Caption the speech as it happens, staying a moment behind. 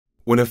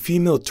When a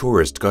female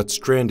tourist got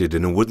stranded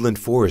in a woodland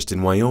forest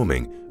in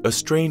Wyoming, a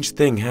strange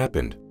thing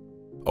happened.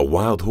 A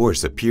wild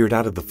horse appeared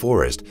out of the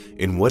forest,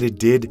 and what it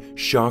did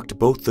shocked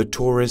both the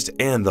tourist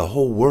and the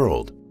whole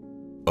world.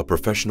 A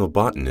professional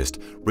botanist,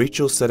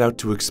 Rachel set out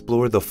to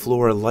explore the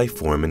flora life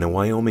form in a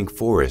Wyoming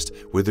forest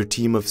with her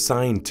team of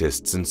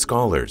scientists and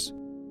scholars.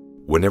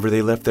 Whenever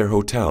they left their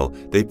hotel,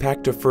 they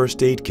packed a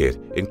first aid kit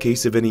in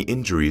case of any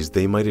injuries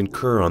they might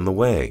incur on the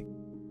way.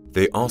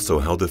 They also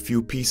held a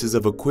few pieces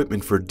of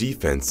equipment for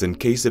defense in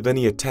case of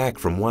any attack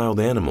from wild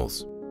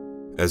animals.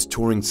 As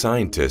touring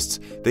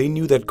scientists, they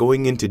knew that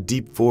going into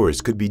deep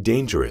forests could be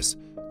dangerous,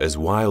 as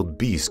wild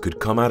beasts could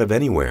come out of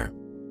anywhere.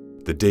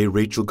 The day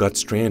Rachel got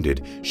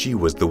stranded, she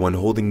was the one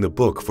holding the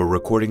book for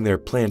recording their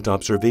plant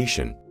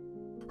observation.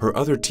 Her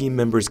other team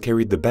members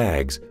carried the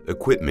bags,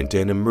 equipment,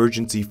 and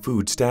emergency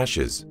food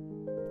stashes.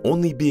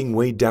 Only being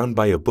weighed down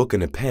by a book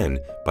and a pen,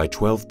 by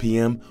 12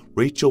 p.m.,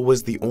 Rachel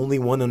was the only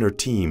one on her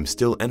team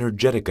still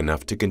energetic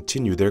enough to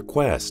continue their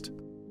quest.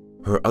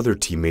 Her other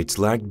teammates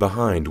lagged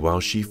behind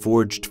while she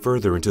forged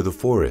further into the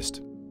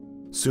forest.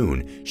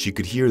 Soon, she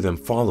could hear them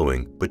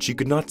following, but she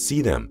could not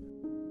see them.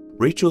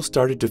 Rachel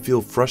started to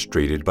feel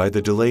frustrated by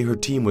the delay her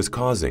team was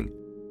causing.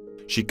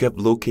 She kept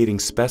locating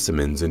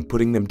specimens and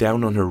putting them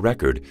down on her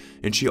record,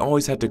 and she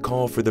always had to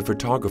call for the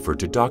photographer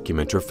to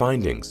document her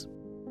findings.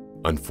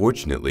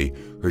 Unfortunately,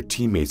 her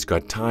teammates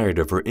got tired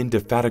of her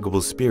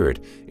indefatigable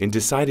spirit and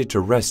decided to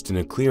rest in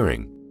a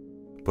clearing.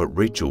 But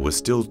Rachel was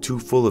still too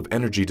full of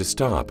energy to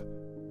stop.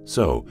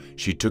 So,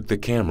 she took the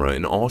camera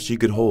and all she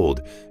could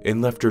hold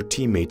and left her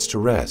teammates to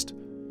rest.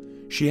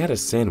 She had a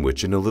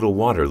sandwich and a little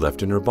water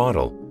left in her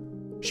bottle.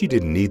 She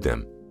didn't need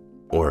them.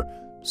 Or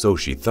so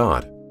she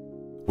thought.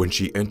 When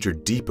she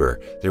entered deeper,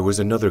 there was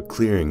another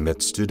clearing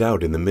that stood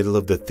out in the middle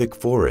of the thick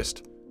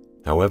forest.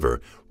 However,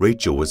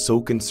 Rachel was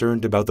so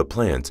concerned about the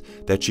plants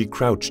that she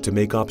crouched to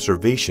make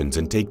observations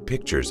and take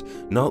pictures,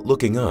 not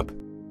looking up.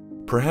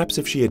 Perhaps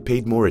if she had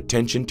paid more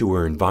attention to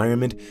her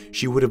environment,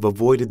 she would have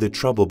avoided the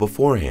trouble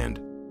beforehand.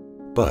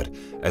 But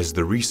as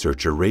the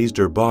researcher raised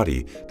her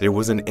body, there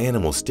was an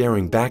animal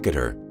staring back at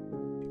her.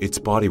 Its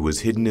body was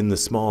hidden in the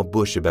small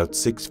bush about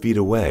 6 feet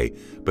away,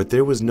 but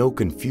there was no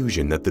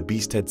confusion that the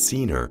beast had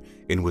seen her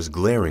and was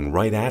glaring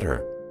right at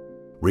her.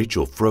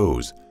 Rachel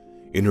froze.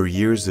 In her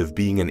years of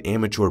being an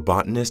amateur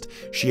botanist,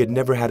 she had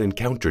never had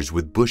encounters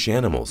with bush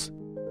animals.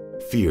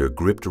 Fear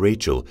gripped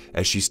Rachel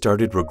as she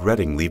started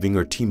regretting leaving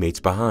her teammates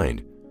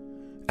behind.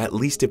 At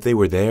least if they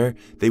were there,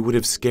 they would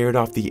have scared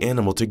off the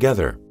animal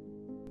together.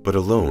 But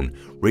alone,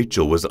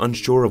 Rachel was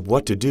unsure of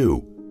what to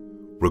do.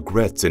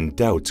 Regrets and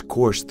doubts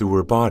coursed through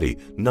her body,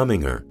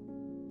 numbing her.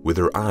 With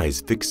her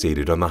eyes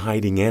fixated on the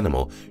hiding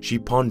animal, she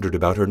pondered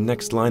about her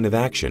next line of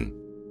action.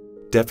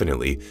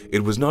 Definitely,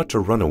 it was not to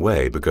run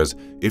away because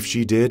if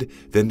she did,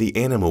 then the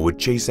animal would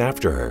chase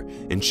after her,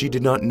 and she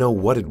did not know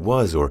what it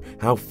was or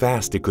how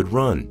fast it could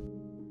run.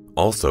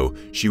 Also,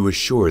 she was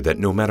sure that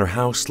no matter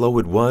how slow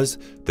it was,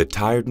 the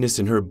tiredness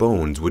in her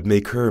bones would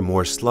make her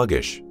more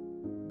sluggish.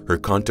 Her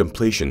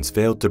contemplations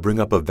failed to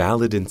bring up a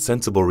valid and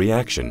sensible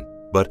reaction,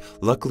 but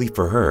luckily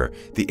for her,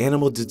 the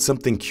animal did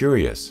something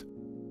curious.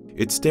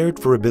 It stared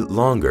for a bit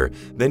longer,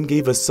 then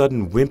gave a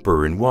sudden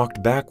whimper and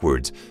walked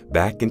backwards,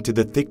 back into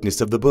the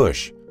thickness of the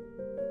bush.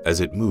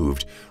 As it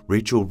moved,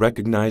 Rachel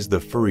recognized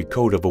the furry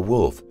coat of a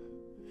wolf.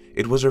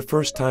 It was her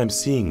first time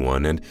seeing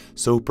one, and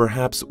so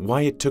perhaps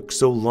why it took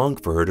so long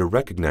for her to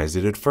recognize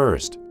it at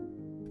first.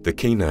 The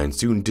canine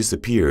soon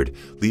disappeared,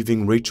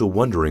 leaving Rachel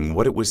wondering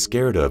what it was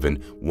scared of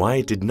and why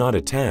it did not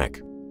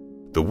attack.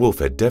 The wolf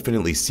had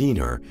definitely seen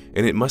her,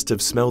 and it must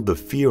have smelled the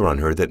fear on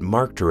her that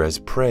marked her as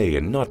prey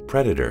and not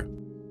predator.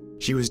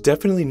 She was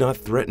definitely not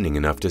threatening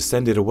enough to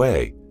send it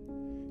away.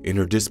 In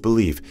her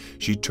disbelief,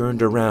 she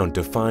turned around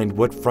to find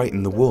what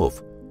frightened the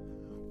wolf.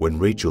 When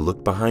Rachel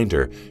looked behind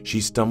her,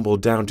 she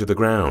stumbled down to the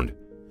ground.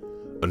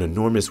 An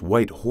enormous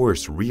white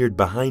horse reared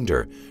behind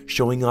her,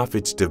 showing off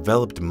its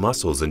developed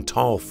muscles and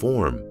tall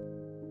form.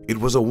 It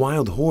was a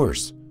wild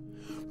horse.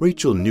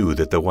 Rachel knew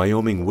that the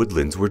Wyoming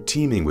woodlands were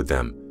teeming with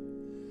them.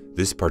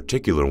 This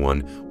particular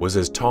one was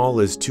as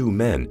tall as 2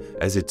 men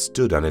as it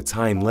stood on its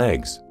hind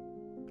legs.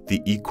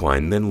 The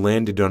equine then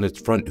landed on its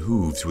front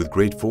hooves with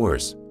great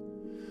force.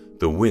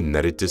 The wind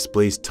that it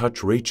displaced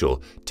touched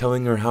Rachel,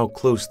 telling her how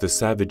close the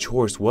savage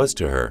horse was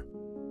to her.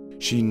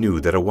 She knew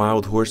that a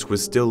wild horse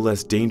was still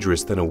less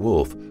dangerous than a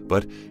wolf,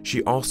 but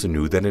she also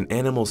knew that an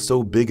animal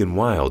so big and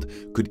wild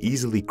could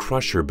easily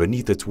crush her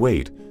beneath its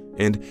weight,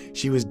 and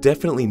she was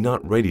definitely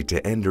not ready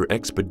to end her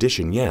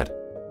expedition yet.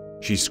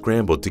 She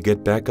scrambled to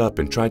get back up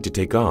and tried to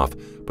take off,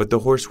 but the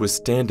horse was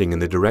standing in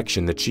the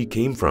direction that she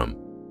came from.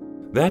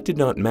 That did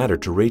not matter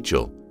to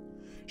Rachel.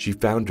 She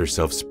found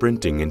herself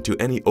sprinting into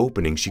any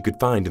opening she could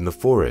find in the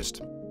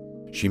forest.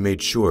 She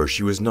made sure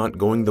she was not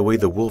going the way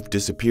the wolf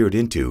disappeared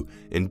into,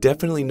 and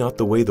definitely not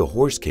the way the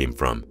horse came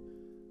from.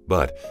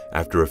 But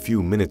after a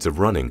few minutes of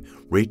running,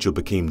 Rachel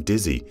became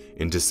dizzy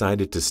and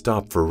decided to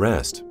stop for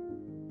rest.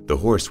 The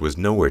horse was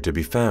nowhere to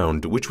be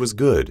found, which was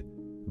good.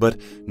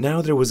 But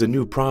now there was a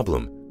new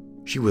problem.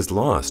 She was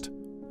lost.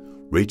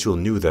 Rachel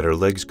knew that her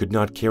legs could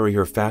not carry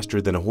her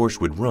faster than a horse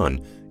would run,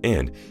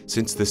 and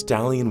since the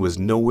stallion was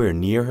nowhere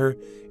near her,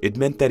 it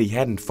meant that he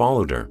hadn't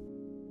followed her.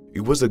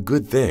 It was a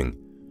good thing.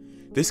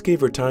 This gave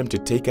her time to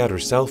take out her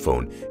cell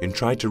phone and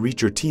try to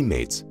reach her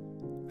teammates.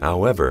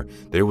 However,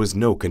 there was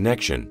no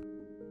connection.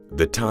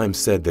 The time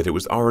said that it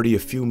was already a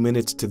few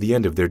minutes to the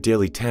end of their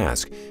daily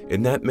task,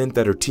 and that meant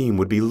that her team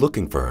would be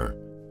looking for her.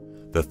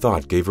 The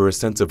thought gave her a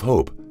sense of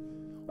hope.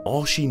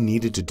 All she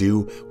needed to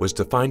do was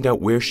to find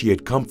out where she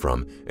had come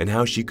from and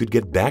how she could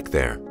get back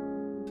there.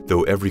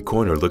 Though every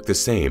corner looked the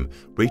same,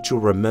 Rachel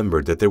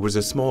remembered that there was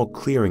a small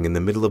clearing in the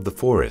middle of the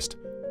forest.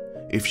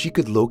 If she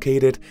could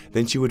locate it,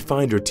 then she would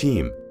find her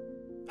team.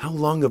 How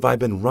long have I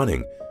been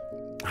running?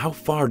 How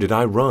far did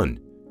I run?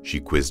 She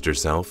quizzed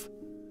herself.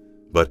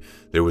 But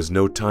there was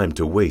no time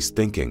to waste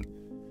thinking.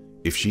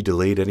 If she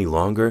delayed any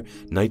longer,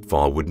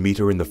 nightfall would meet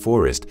her in the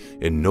forest,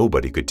 and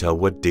nobody could tell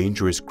what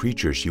dangerous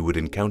creature she would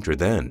encounter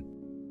then.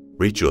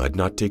 Rachel had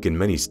not taken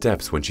many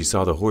steps when she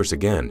saw the horse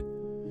again.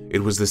 It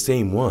was the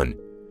same one.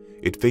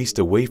 It faced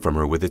away from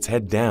her with its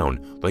head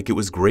down, like it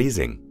was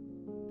grazing.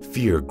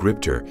 Fear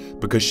gripped her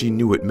because she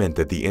knew it meant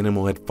that the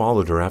animal had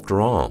followed her after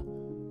all.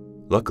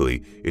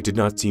 Luckily, it did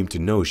not seem to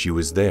know she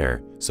was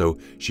there, so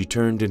she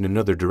turned in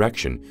another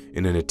direction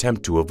in an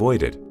attempt to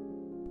avoid it.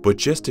 But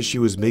just as she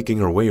was making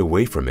her way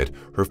away from it,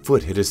 her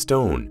foot hit a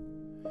stone.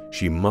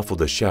 She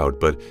muffled a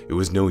shout, but it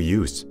was no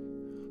use.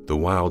 The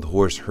wild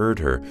horse heard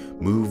her,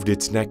 moved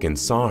its neck, and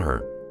saw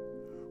her.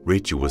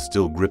 Rachel was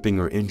still gripping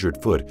her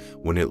injured foot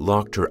when it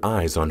locked her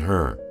eyes on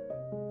her.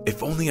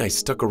 If only I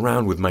stuck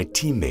around with my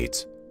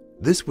teammates,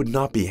 this would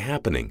not be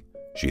happening,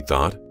 she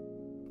thought.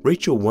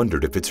 Rachel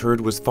wondered if its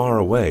herd was far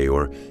away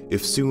or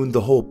if soon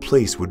the whole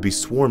place would be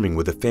swarming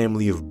with a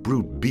family of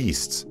brute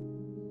beasts.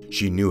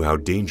 She knew how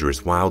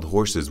dangerous wild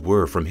horses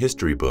were from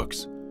history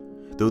books.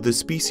 Though the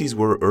species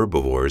were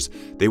herbivores,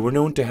 they were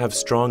known to have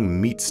strong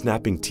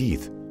meat-snapping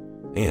teeth,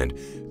 and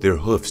their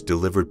hoofs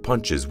delivered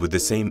punches with the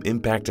same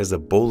impact as a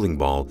bowling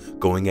ball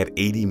going at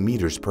 80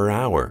 meters per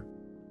hour.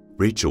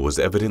 Rachel was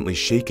evidently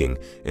shaking,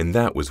 and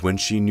that was when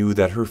she knew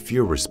that her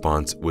fear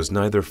response was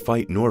neither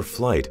fight nor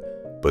flight,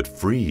 but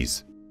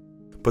freeze.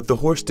 But the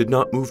horse did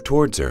not move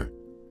towards her.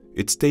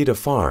 It stayed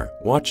afar,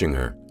 watching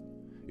her.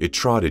 It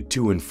trotted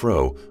to and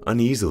fro,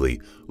 uneasily,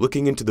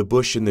 looking into the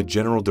bush in the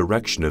general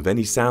direction of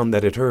any sound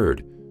that it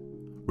heard.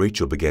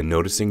 Rachel began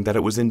noticing that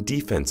it was in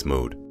defense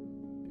mode,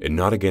 and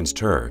not against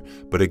her,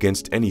 but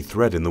against any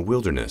threat in the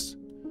wilderness,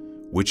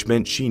 which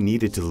meant she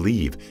needed to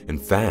leave,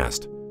 and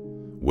fast.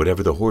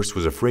 Whatever the horse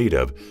was afraid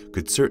of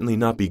could certainly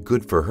not be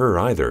good for her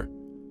either.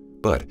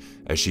 But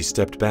as she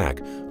stepped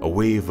back, a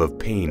wave of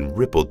pain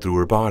rippled through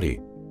her body.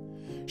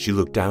 She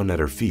looked down at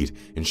her feet,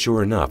 and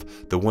sure enough,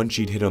 the one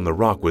she'd hit on the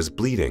rock was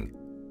bleeding.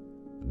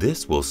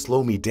 This will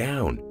slow me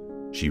down,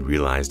 she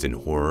realized in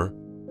horror.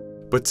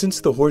 But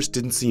since the horse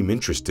didn't seem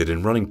interested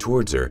in running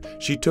towards her,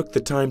 she took the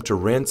time to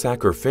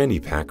ransack her fanny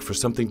pack for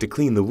something to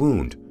clean the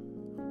wound.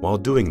 While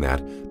doing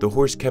that, the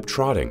horse kept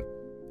trotting,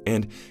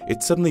 and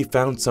it suddenly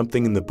found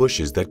something in the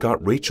bushes that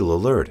got Rachel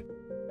alert.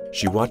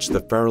 She watched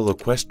the feral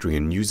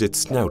equestrian use its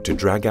snout to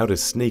drag out a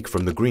snake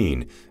from the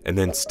green and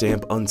then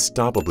stamp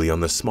unstoppably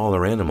on the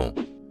smaller animal.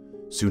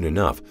 Soon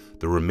enough,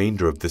 the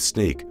remainder of the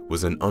snake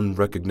was an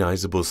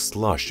unrecognizable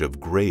slush of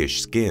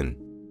grayish skin.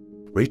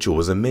 Rachel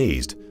was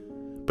amazed,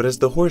 but as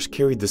the horse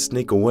carried the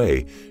snake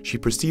away, she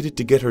proceeded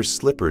to get her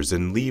slippers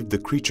and leave the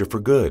creature for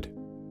good.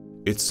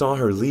 It saw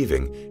her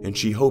leaving, and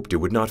she hoped it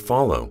would not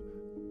follow.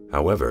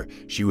 However,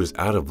 she was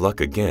out of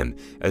luck again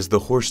as the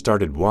horse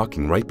started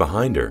walking right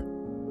behind her.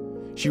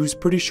 She was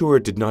pretty sure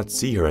it did not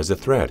see her as a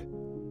threat.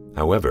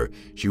 However,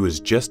 she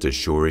was just as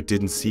sure it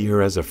didn't see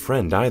her as a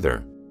friend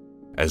either.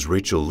 As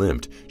Rachel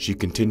limped, she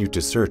continued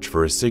to search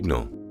for a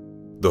signal.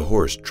 The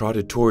horse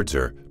trotted towards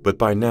her, but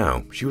by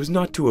now, she was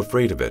not too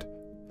afraid of it.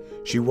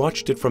 She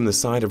watched it from the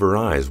side of her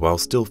eyes while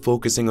still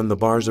focusing on the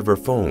bars of her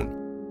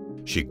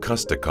phone. She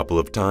cussed a couple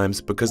of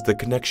times because the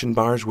connection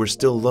bars were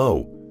still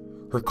low.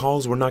 Her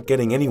calls were not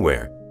getting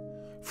anywhere.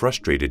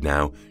 Frustrated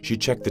now, she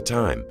checked the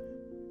time.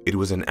 It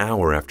was an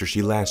hour after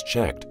she last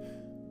checked.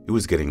 It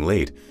was getting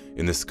late,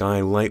 and the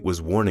sky light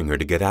was warning her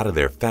to get out of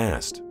there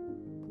fast.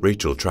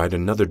 Rachel tried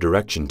another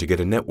direction to get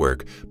a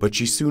network, but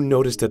she soon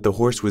noticed that the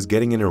horse was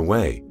getting in her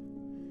way.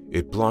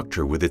 It blocked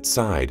her with its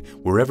side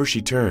wherever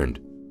she turned.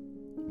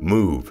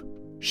 "Move,"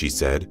 she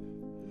said.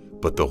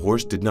 But the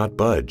horse did not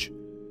budge.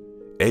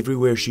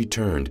 Everywhere she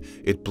turned,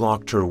 it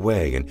blocked her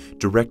way and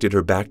directed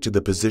her back to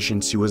the position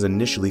she was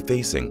initially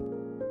facing.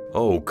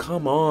 "Oh,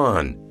 come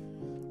on,"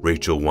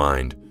 Rachel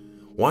whined.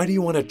 "Why do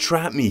you want to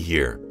trap me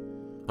here?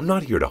 I'm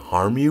not here to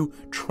harm you,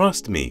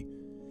 trust me.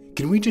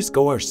 Can we just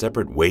go our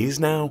separate ways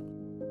now?"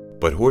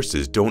 But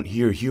horses don't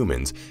hear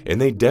humans,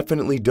 and they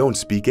definitely don't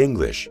speak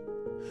English.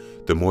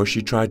 The more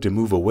she tried to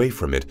move away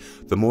from it,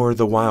 the more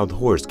the wild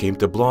horse came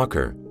to block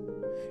her.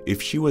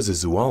 If she was a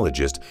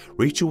zoologist,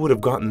 Rachel would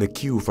have gotten the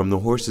cue from the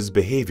horse's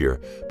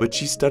behavior, but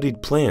she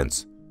studied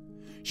plants.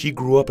 She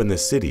grew up in the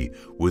city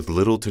with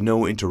little to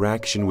no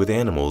interaction with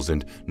animals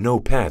and no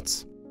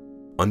pets.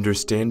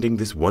 Understanding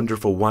this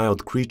wonderful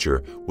wild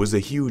creature was a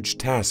huge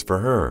task for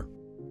her.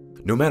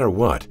 No matter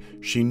what,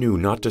 she knew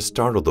not to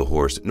startle the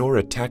horse nor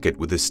attack it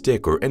with a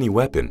stick or any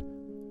weapon.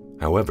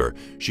 However,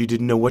 she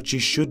didn't know what she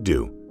should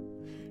do.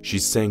 She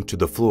sank to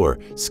the floor,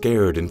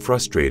 scared and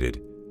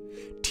frustrated.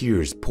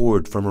 Tears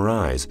poured from her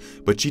eyes,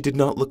 but she did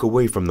not look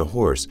away from the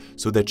horse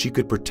so that she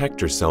could protect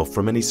herself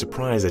from any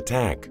surprise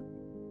attack.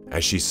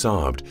 As she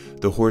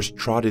sobbed, the horse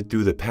trotted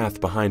through the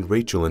path behind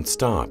Rachel and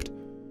stopped.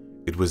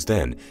 It was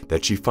then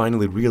that she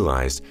finally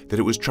realized that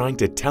it was trying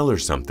to tell her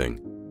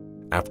something.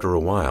 After a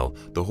while,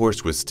 the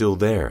horse was still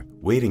there,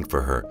 waiting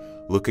for her,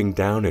 looking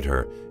down at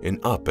her and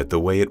up at the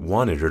way it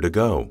wanted her to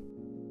go.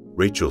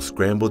 Rachel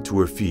scrambled to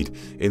her feet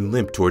and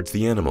limped towards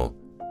the animal.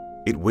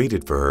 It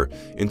waited for her,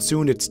 and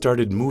soon it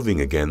started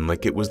moving again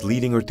like it was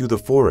leading her through the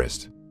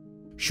forest.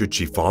 Should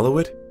she follow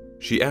it?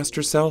 She asked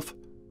herself.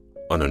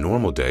 On a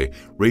normal day,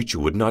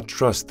 Rachel would not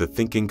trust the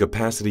thinking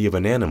capacity of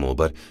an animal,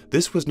 but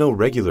this was no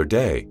regular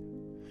day.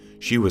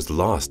 She was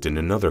lost in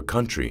another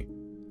country.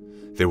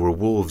 There were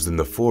wolves in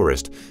the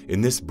forest,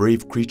 and this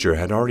brave creature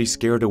had already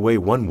scared away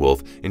one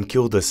wolf and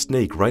killed a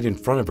snake right in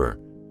front of her.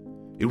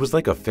 It was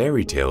like a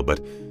fairy tale,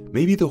 but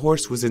maybe the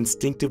horse was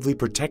instinctively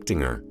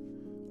protecting her.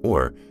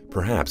 Or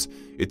perhaps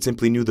it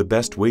simply knew the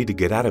best way to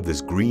get out of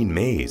this green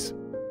maze.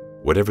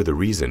 Whatever the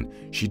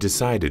reason, she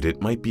decided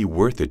it might be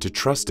worth it to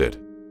trust it.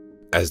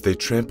 As they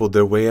trampled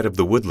their way out of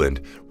the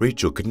woodland,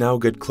 Rachel could now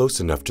get close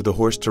enough to the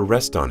horse to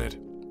rest on it.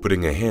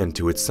 Putting a hand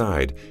to its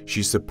side,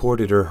 she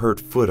supported her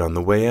hurt foot on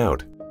the way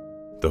out.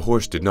 The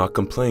horse did not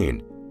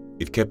complain.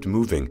 It kept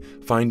moving,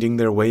 finding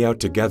their way out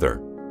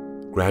together.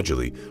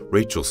 Gradually,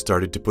 Rachel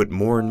started to put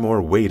more and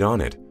more weight on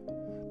it.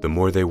 The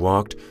more they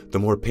walked, the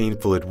more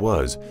painful it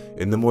was,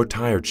 and the more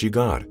tired she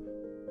got.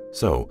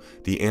 So,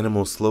 the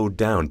animal slowed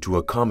down to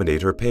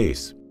accommodate her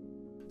pace.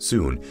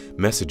 Soon,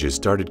 messages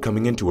started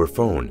coming into her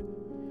phone.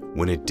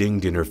 When it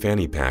dinged in her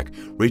fanny pack,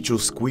 Rachel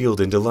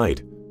squealed in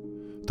delight.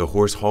 The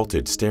horse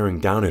halted, staring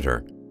down at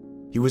her.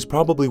 He was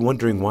probably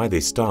wondering why they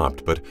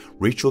stopped, but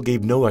Rachel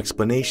gave no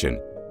explanation.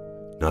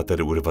 Not that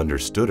it would have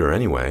understood her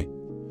anyway.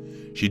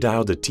 She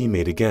dialed a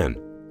teammate again.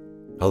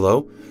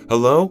 "Hello?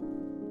 Hello?"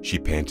 She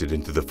panted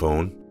into the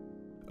phone.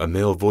 A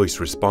male voice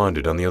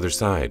responded on the other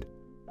side.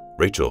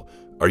 "Rachel,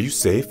 are you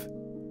safe?"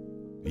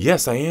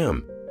 "Yes, I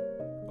am."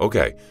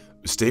 "Okay,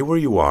 stay where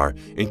you are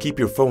and keep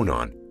your phone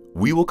on.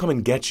 We will come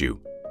and get you.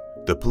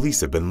 The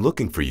police have been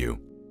looking for you."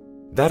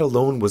 That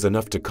alone was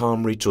enough to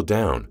calm Rachel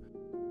down.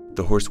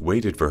 The horse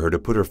waited for her to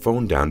put her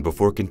phone down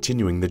before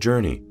continuing the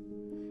journey.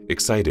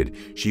 Excited,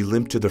 she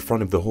limped to the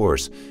front of the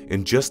horse,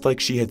 and just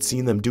like she had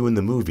seen them do in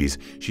the movies,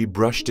 she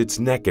brushed its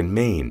neck and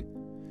mane.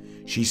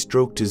 She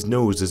stroked his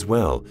nose as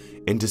well,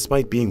 and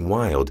despite being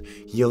wild,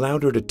 he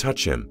allowed her to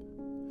touch him.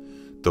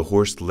 The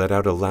horse let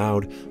out a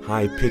loud,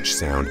 high-pitched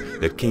sound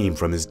that came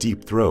from his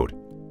deep throat.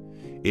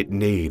 It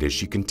neighed as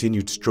she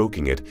continued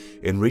stroking it,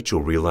 and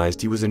Rachel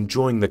realized he was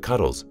enjoying the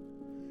cuddles.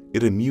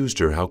 It amused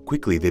her how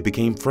quickly they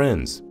became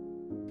friends.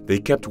 They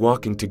kept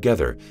walking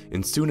together,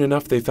 and soon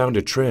enough they found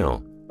a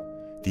trail.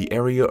 The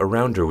area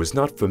around her was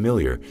not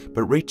familiar,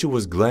 but Rachel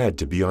was glad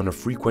to be on a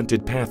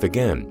frequented path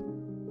again.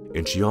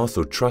 And she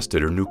also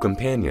trusted her new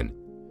companion.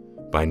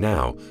 By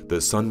now, the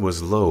sun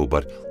was low,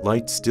 but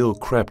light still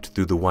crept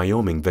through the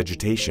Wyoming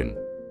vegetation.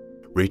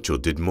 Rachel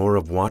did more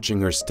of watching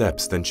her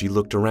steps than she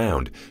looked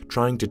around,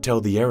 trying to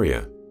tell the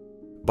area.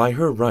 By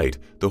her right,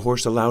 the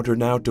horse allowed her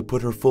now to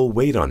put her full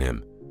weight on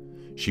him.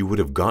 She would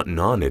have gotten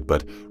on it,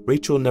 but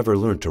Rachel never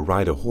learned to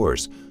ride a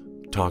horse,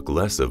 talk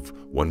less of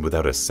one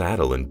without a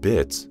saddle and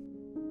bits.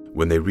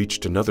 When they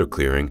reached another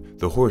clearing,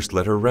 the horse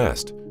let her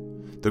rest.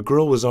 The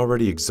girl was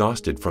already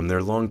exhausted from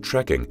their long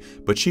trekking,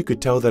 but she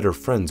could tell that her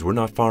friends were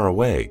not far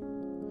away.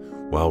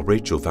 While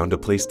Rachel found a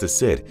place to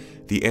sit,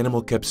 the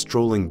animal kept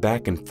strolling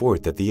back and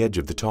forth at the edge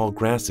of the tall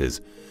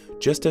grasses,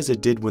 just as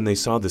it did when they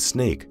saw the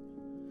snake.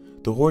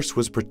 The horse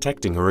was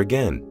protecting her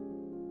again.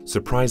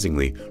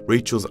 Surprisingly,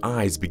 Rachel's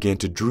eyes began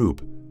to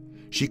droop.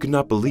 She could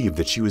not believe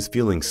that she was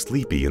feeling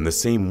sleepy in the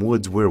same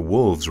woods where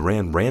wolves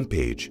ran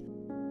rampage.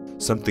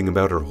 Something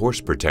about her horse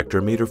protector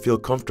made her feel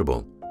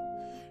comfortable.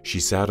 She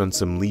sat on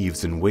some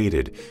leaves and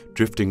waited,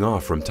 drifting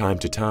off from time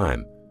to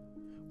time.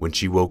 When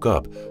she woke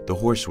up, the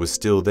horse was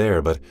still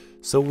there, but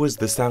so was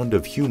the sound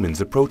of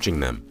humans approaching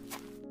them.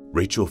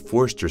 Rachel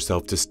forced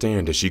herself to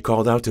stand as she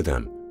called out to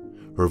them.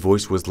 Her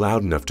voice was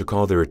loud enough to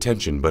call their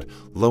attention, but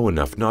low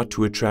enough not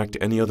to attract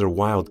any other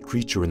wild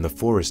creature in the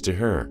forest to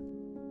her.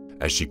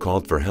 As she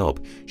called for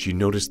help, she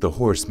noticed the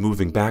horse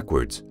moving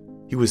backwards.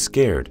 He was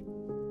scared.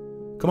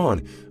 "Come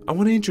on, I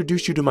want to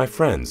introduce you to my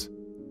friends.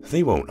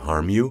 They won't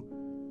harm you."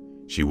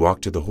 She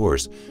walked to the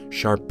horse,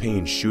 sharp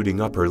pain shooting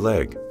up her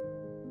leg.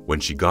 When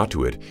she got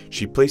to it,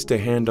 she placed a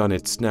hand on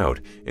its snout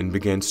and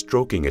began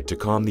stroking it to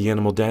calm the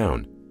animal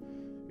down.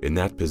 In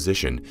that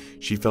position,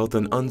 she felt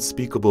an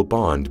unspeakable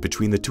bond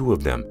between the two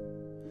of them.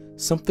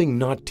 Something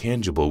not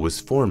tangible was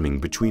forming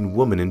between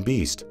woman and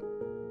beast.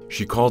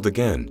 She called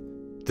again.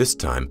 This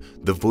time,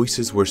 the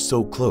voices were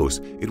so close,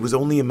 it was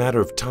only a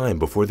matter of time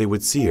before they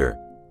would see her.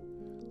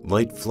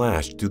 Light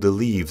flashed through the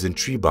leaves and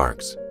tree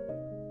barks.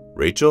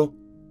 "Rachel?"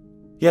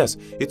 "Yes,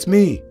 it's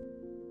me."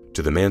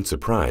 To the man's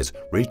surprise,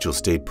 Rachel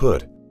stayed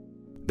put.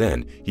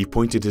 Then he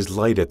pointed his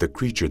light at the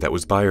creature that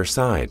was by her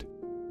side.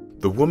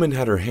 The woman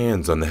had her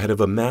hands on the head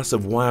of a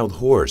massive wild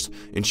horse,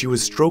 and she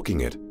was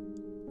stroking it.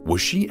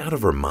 Was she out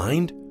of her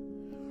mind?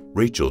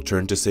 Rachel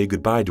turned to say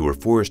goodbye to her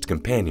forest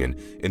companion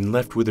and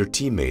left with her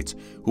teammates,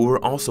 who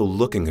were also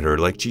looking at her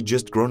like she'd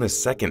just grown a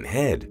second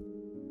head.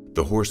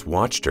 The horse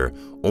watched her,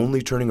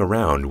 only turning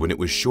around when it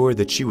was sure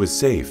that she was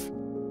safe.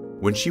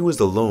 When she was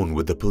alone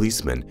with the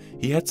policeman,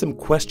 he had some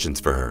questions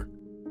for her.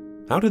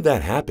 "How did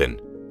that happen?"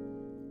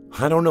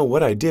 "I don't know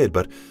what I did,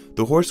 but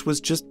the horse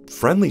was just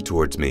friendly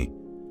towards me.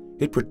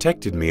 It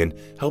protected me and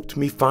helped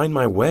me find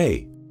my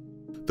way."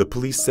 The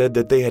police said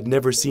that they had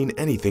never seen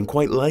anything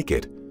quite like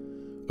it.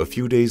 A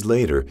few days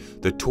later,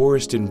 the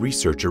tourist and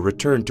researcher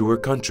returned to her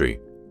country.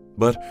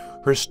 But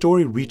her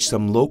story reached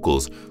some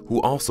locals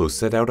who also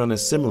set out on a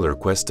similar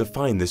quest to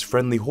find this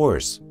friendly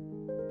horse.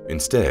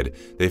 Instead,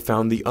 they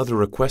found the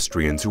other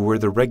equestrians who were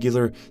the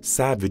regular,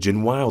 savage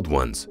and wild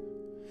ones.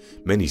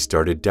 Many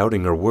started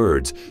doubting her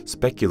words,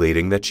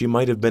 speculating that she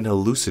might have been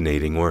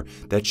hallucinating or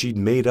that she'd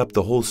made up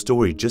the whole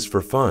story just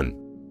for fun.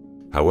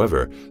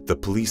 However, the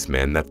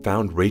policeman that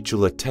found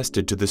Rachel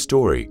attested to the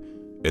story,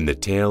 and the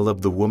tale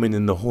of the woman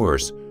and the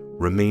horse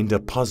remained a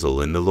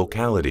puzzle in the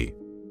locality.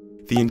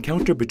 The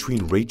encounter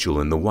between Rachel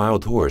and the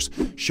wild horse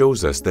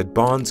shows us that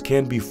bonds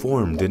can be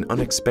formed in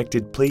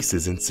unexpected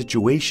places and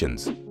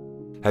situations.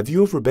 Have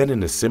you ever been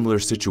in a similar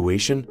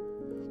situation?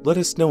 Let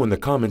us know in the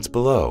comments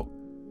below.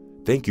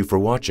 Thank you for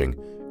watching,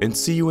 and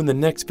see you in the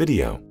next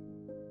video.